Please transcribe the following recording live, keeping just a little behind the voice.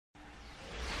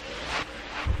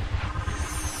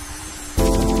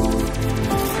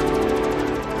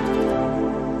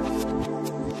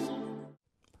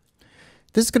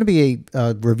This is going to be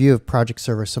a review of Project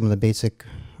Server, some of the basic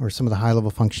or some of the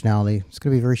high-level functionality. It's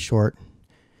going to be very short.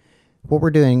 What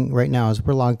we're doing right now is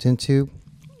we're logged into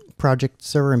Project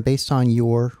Server, and based on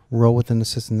your role within the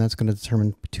system, that's going to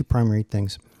determine two primary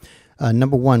things.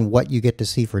 Number one, what you get to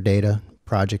see for data,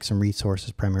 projects, and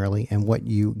resources primarily, and what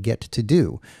you get to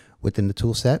do within the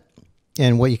tool set.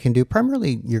 And what you can do,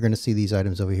 primarily, you're going to see these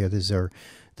items over here. These are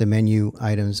the menu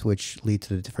items which lead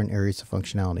to the different areas of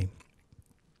functionality.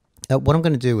 What I'm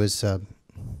going to do is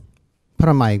put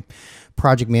on my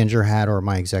project manager hat or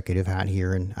my executive hat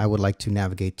here, and I would like to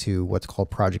navigate to what's called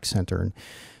Project Center. And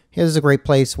here's a great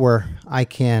place where I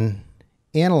can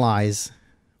analyze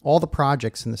all the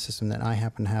projects in the system that I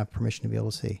happen to have permission to be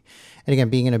able to see. And again,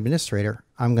 being an administrator,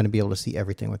 I'm going to be able to see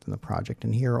everything within the project.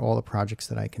 And here are all the projects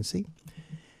that I can see.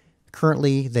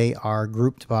 Currently, they are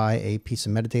grouped by a piece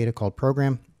of metadata called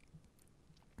program.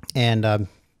 And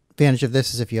advantage of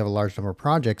this is if you have a large number of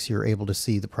projects, you're able to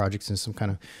see the projects in some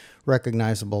kind of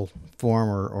recognizable form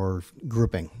or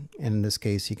grouping. And in this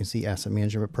case, you can see asset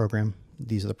management program.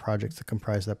 These are the projects that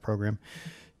comprise that program.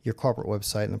 Your corporate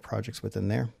website and the projects within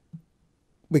there.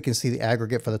 We can see the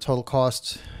aggregate for the total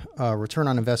cost, return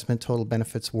on investment, total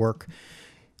benefits, work.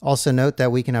 Also note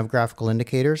that we can have graphical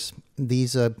indicators.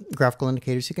 These graphical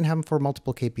indicators, you can have them for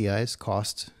multiple KPIs,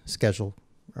 cost, schedule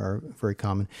are very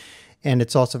common. And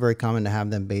it's also very common to have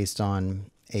them based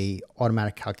on a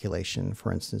automatic calculation,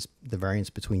 for instance, the variance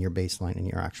between your baseline and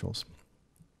your actuals.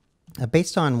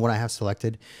 Based on what I have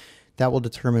selected, that will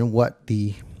determine what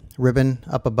the ribbon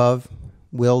up above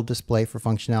will display for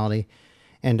functionality.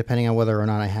 And depending on whether or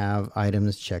not I have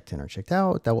items checked in or checked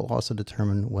out, that will also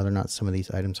determine whether or not some of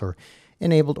these items are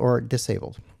enabled or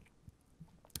disabled.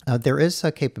 There is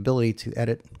a capability to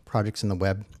edit projects in the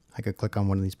web. I could click on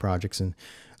one of these projects and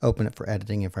open it for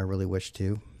editing if I really wish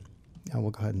to.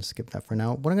 We'll go ahead and skip that for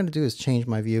now. What I'm going to do is change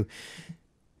my view.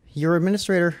 Your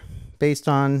administrator, based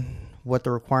on what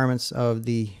the requirements of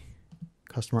the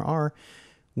customer are,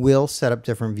 will set up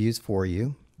different views for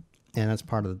you. And that's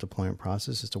part of the deployment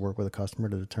process, is to work with a customer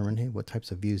to determine, hey, what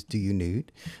types of views do you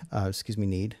need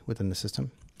within the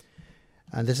system.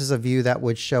 This is a view that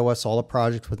would show us all the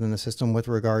projects within the system with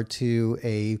regard to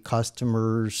a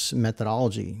customer's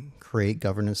methodology. Create,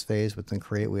 governance phase. Within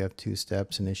create, we have two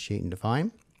steps: initiate and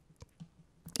define.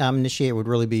 Initiate would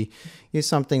really be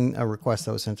a request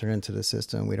that was entered into the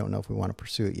system. We don't know if we want to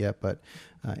pursue it yet, but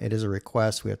it is a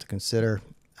request we have to consider.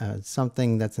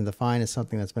 Something that's in define is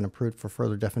something that's been approved for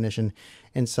further definition,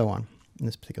 and so on in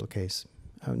this particular case.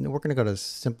 We're going to go to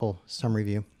simple summary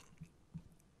view.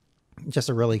 Just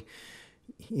a really,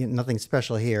 nothing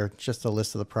special here, just a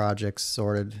list of the projects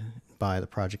sorted by the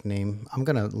project name. I'm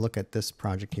going to look at this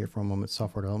project here for a moment,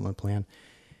 software development plan.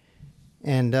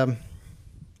 And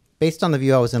based on the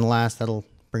view I was in last, that'll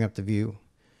bring up the view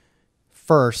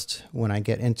first when I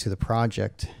get into the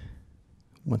project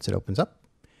once it opens up.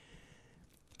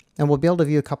 And we'll be able to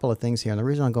view a couple of things here. And the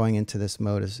reason I'm going into this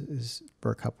mode is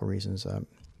for a couple of reasons.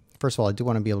 First of all, I do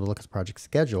want to be able to look at the project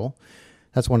schedule.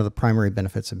 That's one of the primary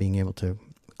benefits of being able to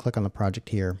click on the project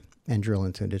here and drill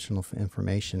into additional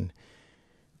information.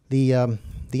 The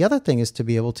other thing is to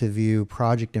be able to view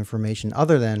project information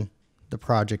other than the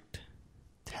project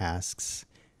tasks.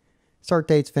 Start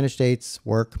dates, finish dates,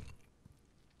 work,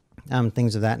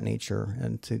 things of that nature.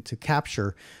 And to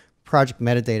capture project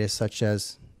metadata such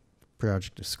as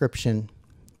project description,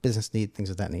 business need, things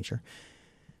of that nature.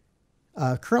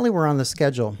 Currently, we're on the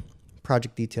schedule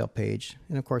project detail page.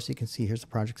 And of course, you can see here's the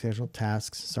project schedule,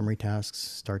 tasks, summary tasks,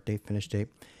 start date, finish date.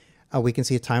 We can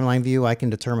see a timeline view. I can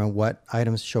determine what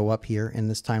items show up here in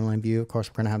this timeline view. Of course,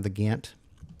 we're going to have the Gantt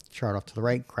chart off to the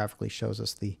right. Graphically shows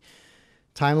us the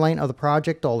timeline of the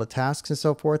project, all the tasks and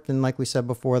so forth. And like we said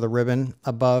before, the ribbon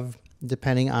above,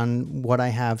 depending on what I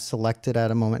have selected at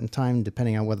a moment in time,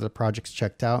 depending on whether the project's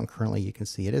checked out, and currently you can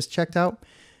see it is checked out,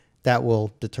 that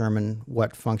will determine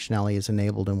what functionality is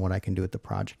enabled and what I can do with the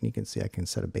project. And you can see I can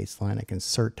set a baseline, I can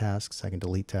insert tasks, I can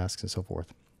delete tasks, and so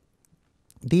forth.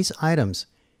 These items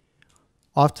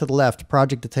off to the left,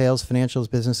 project details,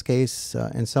 financials, business case,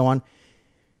 and so on,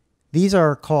 these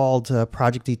are called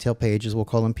project detail pages. We'll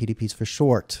call them PDPs for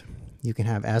short. You can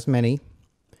have as many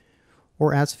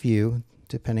or as few,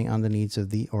 depending on the needs of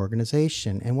the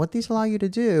organization. And what these allow you to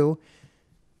do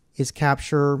is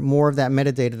capture more of that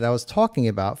metadata that I was talking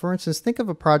about. For instance, think of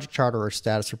a project chart or a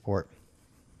status report.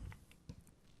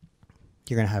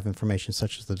 You're going to have information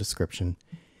such as the description.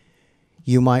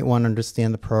 You might want to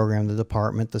understand the program, the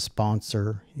department, the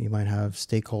sponsor. You might have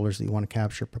stakeholders that you want to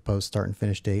capture, proposed start and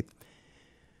finish date.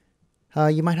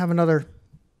 You might have another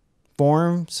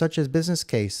form such as business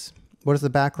case. What is the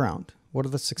background? What are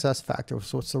the success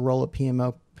factors? What's the role of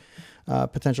PMO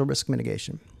potential risk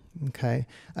mitigation. Okay.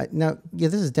 Now, yeah,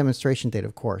 this is demonstration data,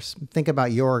 of course. Think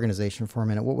about your organization for a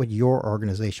minute. What would your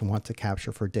organization want to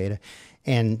capture for data?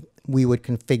 And we would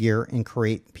configure and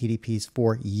create PDPs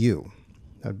for you.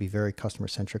 That would be very customer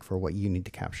centric for what you need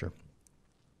to capture.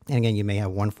 And again, you may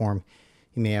have one form,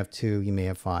 you may have two, you may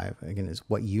have five. Again, it's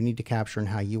what you need to capture and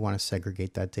how you want to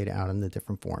segregate that data out into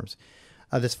different forms.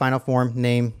 This final form,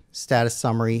 name, status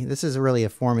summary. This is really a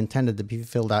form intended to be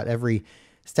filled out every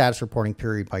status reporting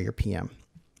period by your PM.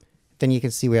 Then you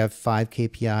can see we have 5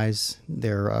 KPIs.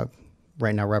 They're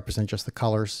right now represent just the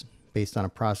colors based on a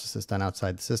process that's done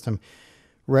outside the system.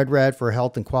 Red for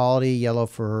health and quality, yellow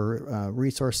for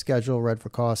resource schedule, red for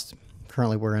cost.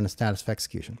 Currently, we're in a status of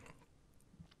execution.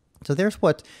 So there's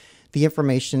what the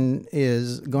information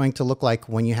is going to look like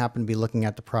when you happen to be looking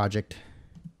at the project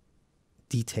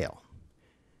detail.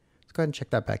 Let's go ahead and check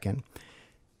that back in.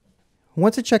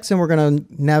 Once it checks in, we're going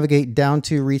to navigate down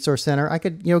to Resource Center. I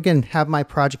could, again, have my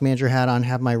project manager hat on,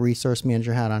 have my resource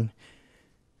manager hat on.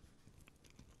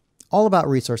 All about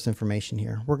resource information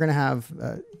here. We're going to have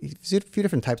a few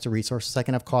different types of resources. I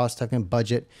can have cost, I can have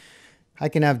budget, I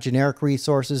can have generic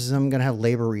resources, and I'm going to have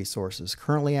labor resources.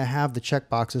 Currently, I have the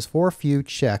checkboxes for a few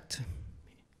checked.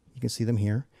 You can see them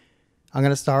here. I'm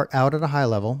going to start out at a high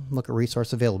level, look at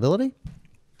resource availability.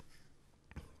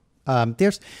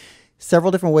 There's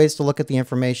several different ways to look at the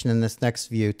information in this next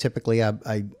view. Typically,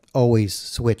 I always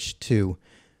switch to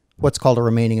what's called a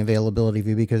remaining availability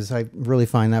view because I really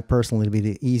find that personally to be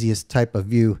the easiest type of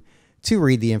view to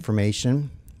read the information.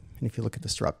 And if you look at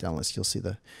this drop-down list, you'll see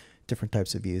the different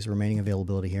types of views, remaining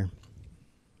availability here.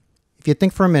 If you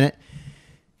think for a minute,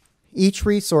 each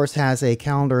resource has a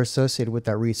calendar associated with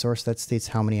that resource that states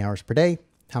how many hours per day,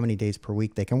 how many days per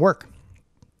week they can work.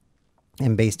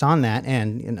 And based on that,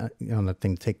 and the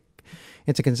thing to take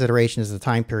into consideration is the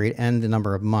time period and the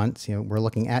number of months. We're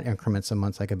looking at increments of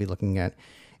months. I could be looking at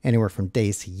anywhere from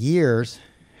days to years.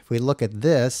 If we look at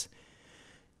this,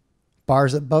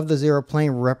 bars above the zero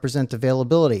plane represent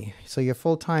availability. So your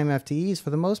full-time FTEs, for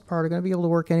the most part, are going to be able to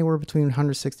work anywhere between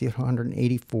 160 to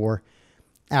 184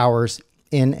 hours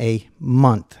in a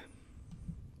month.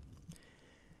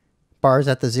 Bars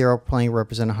at the zero plane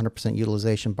represent 100%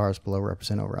 utilization. Bars below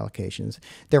represent overallocations.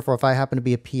 Therefore, if I happen to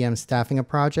be a PM staffing a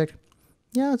project,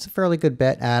 yeah, it's a fairly good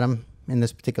bet, Adam. In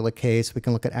this particular case, we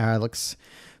can look at Alex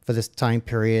for this time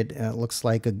period. It looks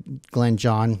like Glenn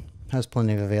John has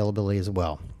plenty of availability as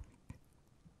well.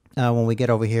 When we get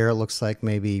over here, it looks like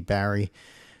maybe Barry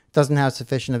doesn't have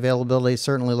sufficient availability. It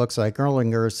certainly looks like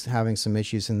Erlinger's having some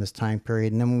issues in this time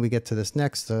period. And then when we get to this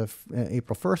next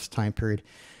April 1st time period,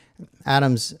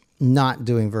 Adam's not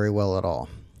doing very well at all.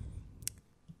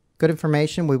 Good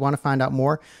information. We want to find out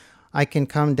more. I can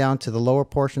come down to the lower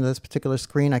portion of this particular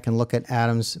screen. I can look at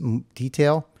Adam's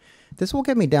detail. This will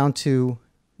get me down to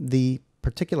the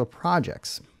particular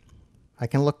projects. I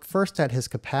can look first at his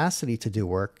capacity to do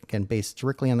work, again, based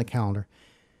strictly on the calendar,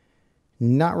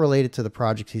 not related to the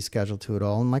projects he's scheduled to at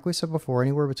all. And like we said before,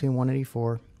 anywhere between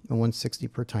 184 and 160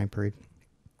 per time period.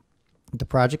 The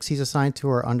projects he's assigned to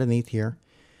are underneath here.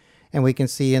 And we can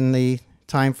see in the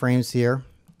time frames here,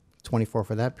 24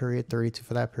 for that period, 32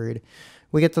 for that period.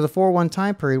 We get to the 4-1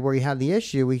 time period where you have the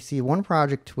issue. We see one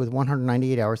project with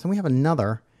 198 hours, and we have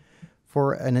another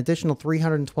for an additional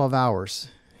 312 hours.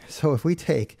 So if we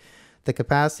take the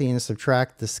capacity and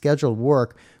subtract the scheduled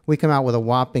work, we come out with a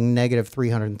whopping negative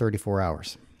 334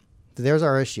 hours. So there's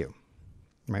our issue.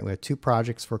 Right, we have two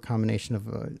projects for a combination of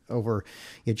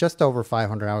just over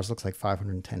 500 hours, looks like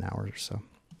 510 hours or so.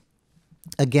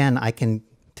 Again, I can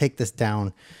take this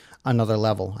down another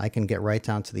level. I can get right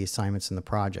down to the assignments in the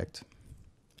project.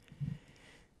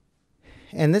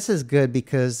 And this is good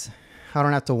because I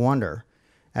don't have to wonder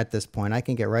at this point. I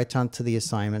can get right down to the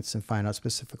assignments and find out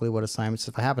specifically what assignments.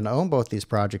 If I happen to own both these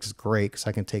projects, it's great because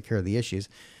I can take care of the issues.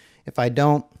 If I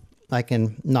don't, I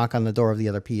can knock on the door of the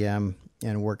other PM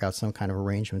and work out some kind of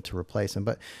arrangement to replace them.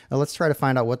 But let's try to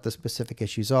find out what the specific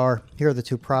issues are. Here are the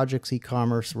two projects,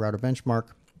 e-commerce, router benchmark.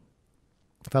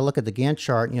 If I look at the Gantt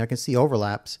chart, I can see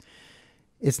overlaps.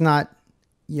 It's not,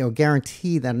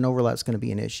 guaranteed that an overlap is going to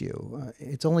be an issue.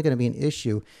 It's only going to be an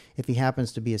issue if he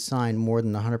happens to be assigned more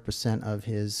than 100% of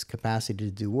his capacity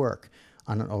to do work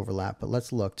on an overlap. But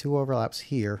let's look. Two overlaps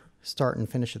here, start and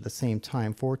finish at the same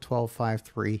time,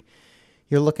 4/12/5/3.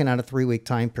 You're looking at a 3-week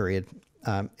time period.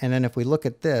 And then if we look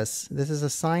at this is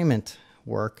assignment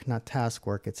work, not task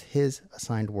work. It's his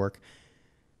assigned work.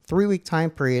 3-week time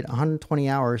period, 120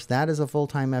 hours. That is a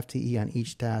full-time FTE on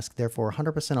each task. Therefore,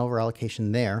 100%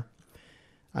 overallocation there.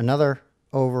 Another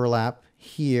overlap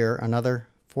here, another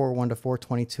 4/1 to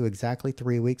 4/22, exactly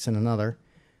 3 weeks, and another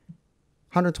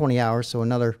 120 hours. So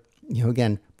another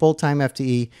Again, full-time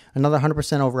FTE, another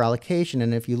 100% over allocation.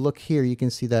 And if you look here, you can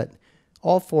see that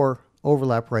all four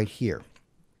overlap right here.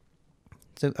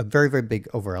 It's a very, very big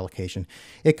over allocation.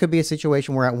 It could be a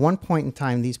situation where at one point in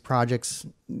time, these projects,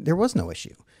 there was no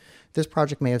issue. This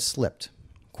project may have slipped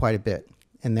quite a bit,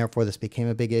 and therefore this became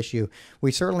a big issue.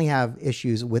 We certainly have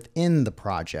issues within the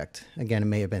project. Again, it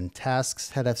may have been tasks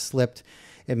that have slipped.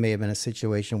 It may have been a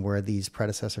situation where these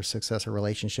predecessor-successor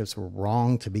relationships were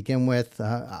wrong to begin with.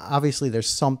 Obviously, there's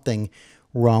something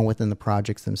wrong within the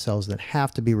projects themselves that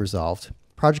have to be resolved.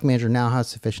 Project manager now has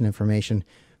sufficient information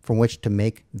from which to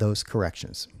make those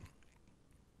corrections.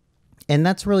 And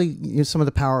that's really some of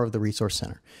the power of the Resource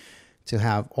Center, to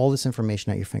have all this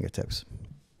information at your fingertips.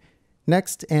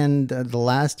 Next, and the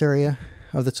last area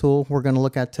of the tool we're going to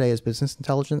look at today is business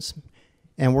intelligence.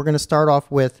 And we're going to start off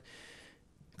with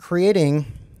creating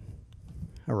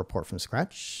a report from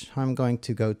scratch. I'm going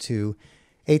to go to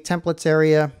a templates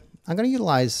area. I'm going to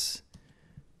utilize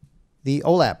the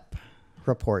OLAP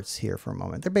reports here for a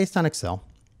moment. They're based on Excel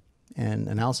and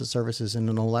analysis services in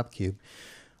an OLAP cube.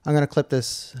 I'm going to click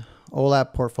this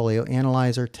OLAP portfolio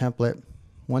analyzer template.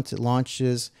 Once it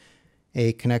launches,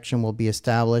 a connection will be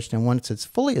established. And once it's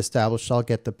fully established, I'll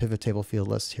get the pivot table field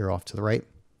list here off to the right.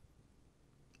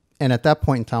 And at that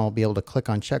point in time, I'll be able to click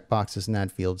on checkboxes and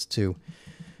add fields to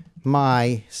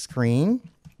my screen.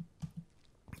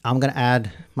 I'm going to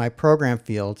add my program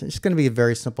field. It's going to be a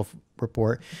very simple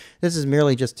report. This is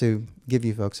merely just to give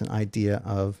you folks an idea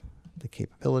of the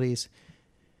capabilities.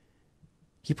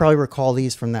 You probably recall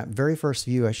these from that very first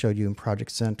view I showed you in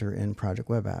Project Center and Project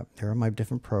Web App. There are my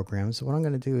different programs. What I'm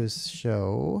going to do is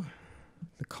show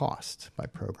the cost by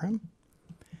program.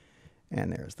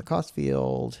 And there's the cost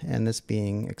field, and this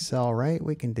being Excel, right?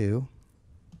 We can do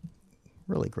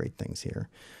really great things here.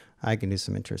 I can do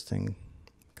some interesting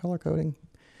color coding.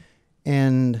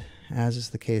 And as is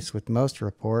the case with most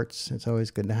reports, it's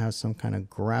always good to have some kind of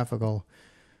graphical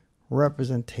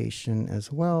representation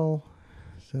as well.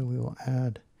 So we will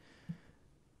add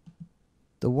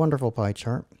the wonderful pie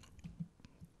chart.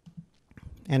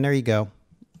 And there you go.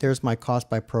 There's my cost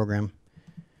by program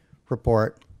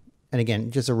report. And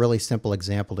again, just a really simple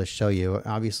example to show you.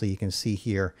 Obviously, you can see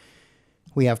here,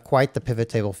 we have quite the pivot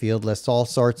table field list, all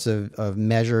sorts of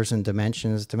measures and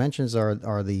dimensions. Dimensions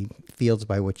are the fields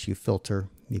by which you filter,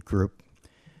 you group.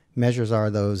 Measures are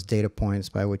those data points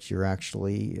by which you're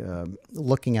actually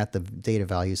looking at the data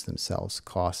values themselves,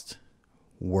 cost,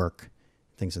 work,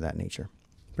 things of that nature.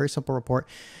 Very simple report.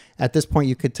 At this point,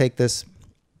 you could take this,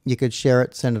 you could share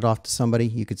it, send it off to somebody.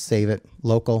 You could save it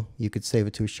local. You could save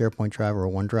it to a SharePoint drive or a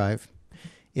OneDrive.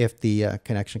 If the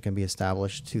connection can be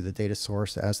established to the data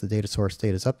source, as the data source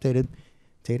data is updated,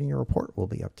 data in your report will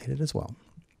be updated as well.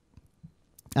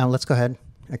 Now let's go ahead,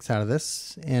 X out of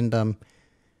this, and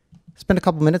spend a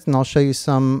couple minutes and I'll show you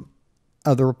some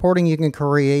of the reporting you can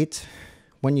create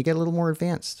when you get a little more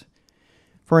advanced.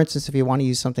 For instance, if you want to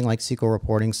use something like SQL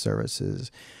reporting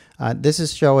services, this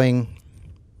is showing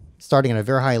starting at a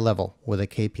very high level with a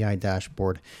KPI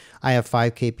dashboard. I have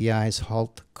 5 KPIs: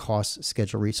 halt, cost,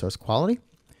 schedule, resource, quality.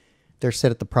 They're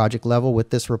set at the project level. With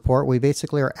this report, we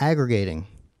basically are aggregating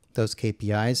those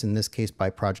KPIs, in this case by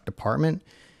project department.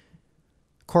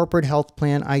 Corporate health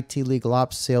plan, IT, legal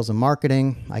ops, sales, and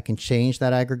marketing. I can change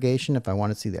that aggregation if I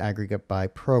want to see the aggregate by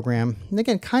program. And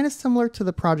again, kind of similar to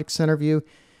the Project Center view,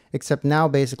 except now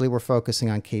basically we're focusing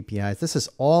on KPIs. This is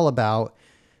all about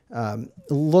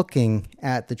looking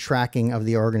at the tracking of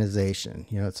the organization.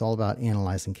 You know, it's all about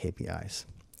analyzing KPIs.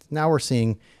 Now we're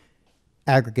seeing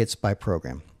aggregates by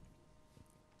program.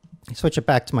 Switch it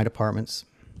back to my departments.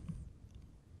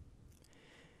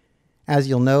 As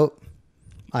you'll note,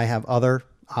 I have other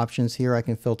options here. I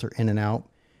can filter in and out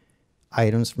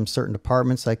items from certain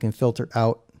departments. I can filter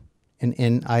out and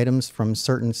in items from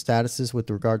certain statuses with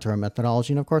regard to our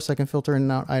methodology. And of course, I can filter in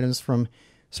and out items from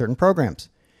certain programs.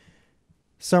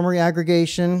 Summary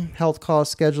aggregation, health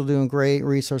cost, schedule doing great,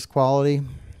 resource quality,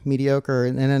 mediocre.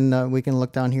 And then we can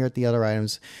look down here at the other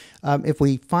items. If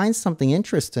we find something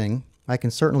interesting, I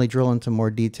can certainly drill into more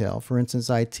detail. For instance,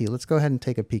 IT. Let's go ahead and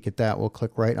take a peek at that. We'll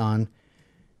click right on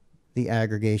the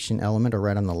aggregation element, or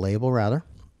right on the label rather.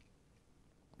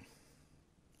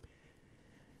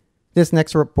 This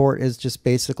next report is just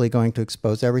basically going to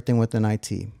expose everything within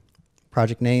IT.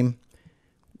 Project name,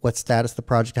 what status the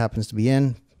project happens to be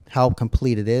in, how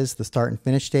complete it is, the start and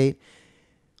finish date.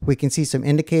 We can see some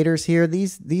indicators here.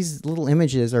 These little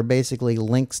images are basically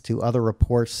links to other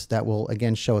reports that will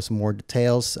again show us more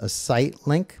details. A site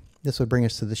link. This would bring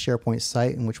us to the SharePoint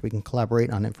site in which we can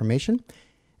collaborate on information.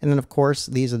 And then of course,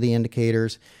 these are the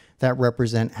indicators that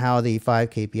represent how the 5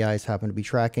 KPIs happen to be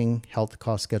tracking: health,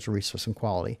 cost, schedule, resource, and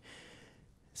quality.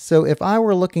 So if I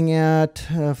were looking at,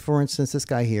 for instance, this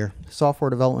guy here, software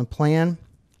development plan,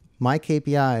 my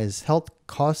KPI is health,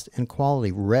 cost, and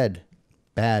quality, red,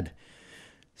 bad.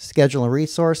 Schedule and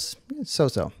resource,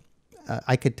 so-so.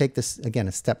 I could take this, again,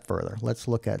 a step further. Let's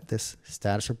look at this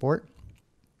status report.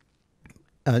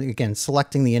 Again,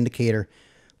 selecting the indicator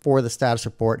for the status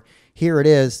report. Here it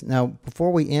is. Now,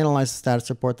 before we analyze the status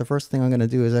report, the first thing I'm going to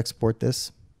do is export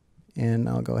this. And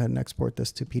I'll go ahead and export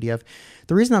this to PDF.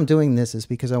 The reason I'm doing this is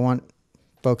because I want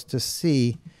folks to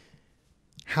see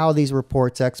how these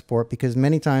reports export, because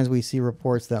many times we see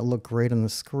reports that look great on the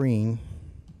screen,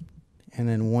 and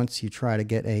then once you try to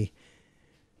get a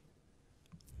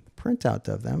printout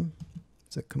of them,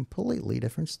 it's a completely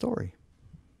different story.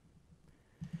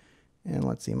 And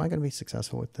let's see, am I going to be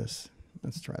successful with this?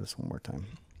 Let's try this one more time.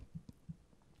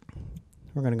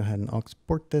 We're going to go ahead and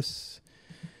export this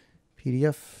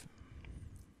PDF.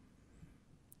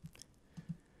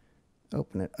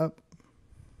 Open it up.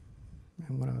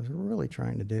 And what I was really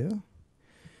trying to do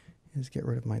is get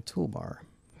rid of my toolbar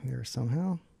here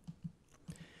somehow.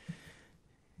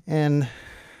 And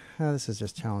this is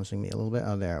just challenging me a little bit.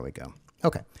 Oh, there we go.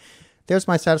 Okay. There's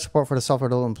my status report for the software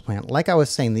development plan. Like I was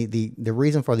saying, the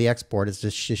reason for the export is to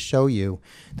show you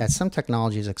that some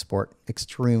technologies export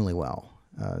extremely well.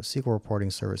 SQL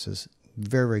reporting services,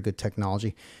 very, very good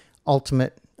technology.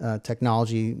 Ultimate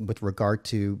technology with regard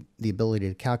to the ability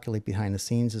to calculate behind the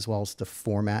scenes, as well as to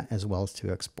format, as well as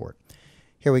to export.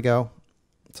 Here we go.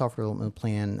 Software development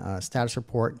plan, status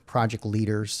report, project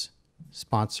leaders,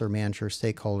 sponsor, manager,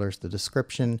 stakeholders, the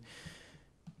description.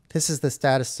 This is the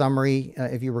status summary.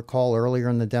 If you recall earlier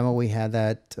in the demo, we had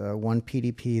that one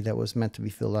PDP that was meant to be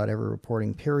filled out every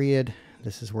reporting period.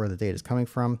 This is where the data is coming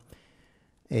from.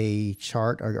 A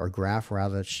chart or graph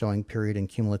rather showing period and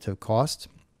cumulative cost.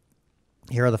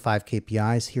 Here are the 5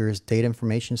 KPIs. Here's data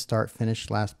information, start, finish,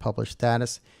 last published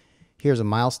status. Here's a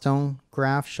milestone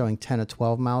graph showing 10 to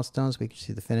 12 milestones. We can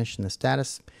see the finish and the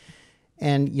status.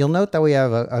 And you'll note that we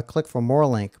have a click for more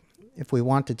link. If we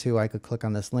wanted to, I could click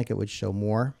on this link. It would show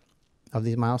more of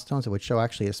these milestones. It would show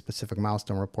actually a specific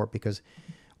milestone report, because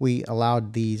we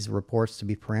allowed these reports to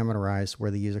be parameterized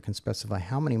where the user can specify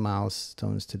how many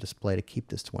milestones to display to keep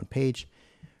this to one page.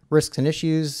 Risks and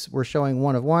issues, we're showing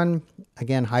 1 of 1.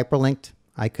 Again, hyperlinked.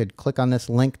 I could click on this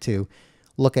link to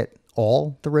look at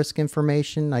all the risk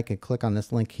information. I could click on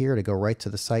this link here to go right to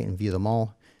the site and view them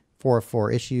all. 4 of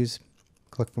 4 issues.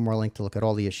 Click for more link to look at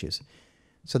all the issues.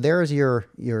 So there is your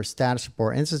status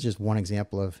report. And this is just one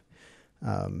example of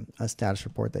a status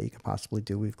report that you could possibly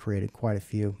do. We've created quite a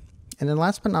few. And then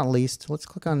last but not least, let's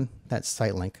click on that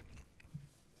site link.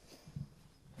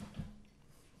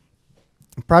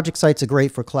 Project sites are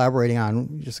great for collaborating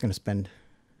on. We're just going to spend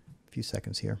a few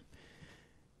seconds here.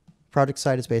 Project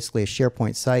site is basically a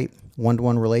SharePoint site,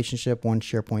 one-to-one relationship, one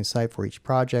SharePoint site for each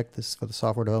project. This is for the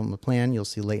software development plan. You'll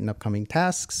see late and upcoming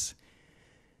tasks.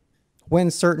 When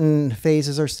certain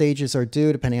phases or stages are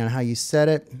due, depending on how you set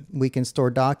it, we can store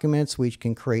documents. We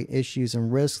can create issues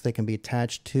and risks. They can be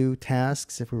attached to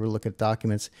tasks. If we were to look at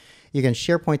documents, you can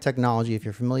SharePoint technology. If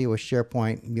you're familiar with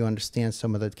SharePoint, you understand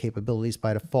some of the capabilities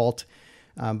by default.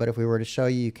 But if we were to show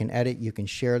you, you can edit, you can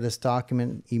share this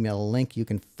document, email a link, you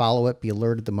can follow it, be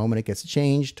alerted the moment it gets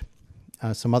changed.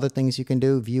 Some other things you can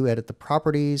do: view, edit the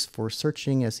properties for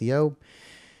searching, SEO.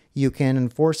 You can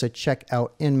enforce a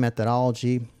checkout in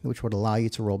methodology, which would allow you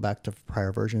to roll back to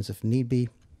prior versions if need be.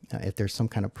 If there's some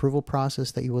kind of approval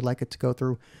process that you would like it to go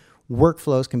through,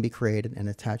 workflows can be created and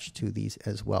attached to these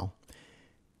as well.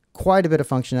 Quite a bit of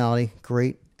functionality.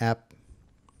 Great app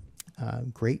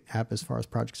as far as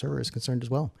Project Server is concerned as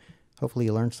well. Hopefully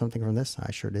you learned something from this.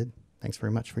 I sure did. Thanks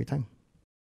very much for your time.